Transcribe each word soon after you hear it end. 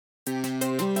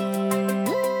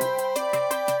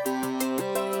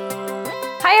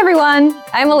Hi everyone,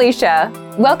 I'm Alicia.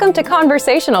 Welcome to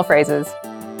Conversational Phrases.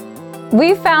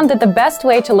 We've found that the best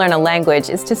way to learn a language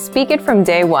is to speak it from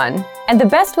day one, and the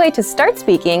best way to start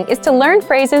speaking is to learn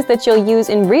phrases that you'll use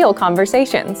in real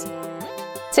conversations.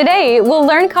 Today, we'll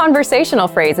learn conversational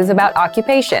phrases about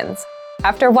occupations.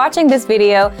 After watching this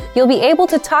video, you'll be able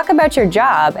to talk about your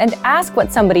job and ask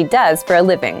what somebody does for a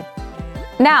living.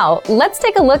 Now, let's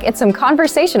take a look at some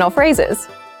conversational phrases.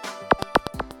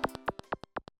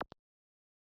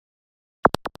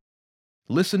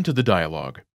 Listen to the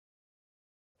dialogue.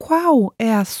 Qual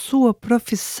é a sua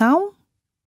profissão?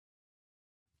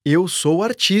 Eu sou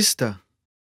artista.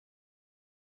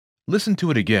 Listen to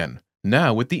it again,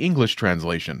 now with the English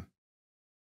translation.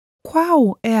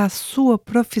 Qual é a sua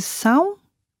profissão?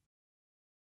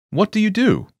 What do you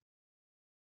do?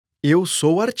 Eu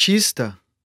sou artista.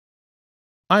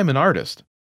 I'm an artist.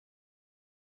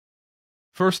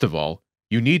 First of all,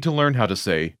 you need to learn how to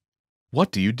say,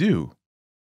 what do you do?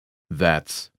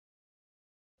 That's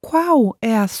Qual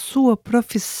é a sua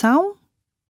profissão?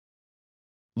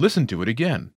 Listen to it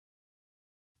again.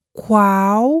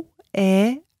 Qual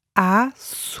é a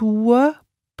sua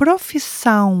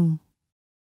profissão?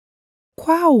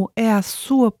 Qual é a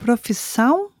sua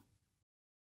profissão?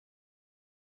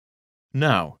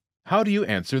 Now, how do you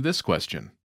answer this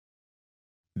question?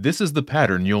 This is the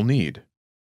pattern you'll need.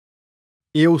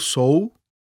 Eu sou.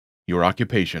 Your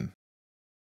occupation.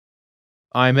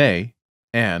 I'm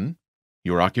an,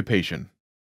 your occupation.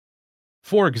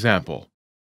 For example,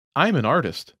 I'm an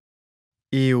artist.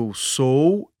 Eu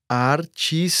sou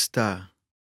artista.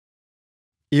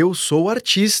 Eu sou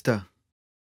artista.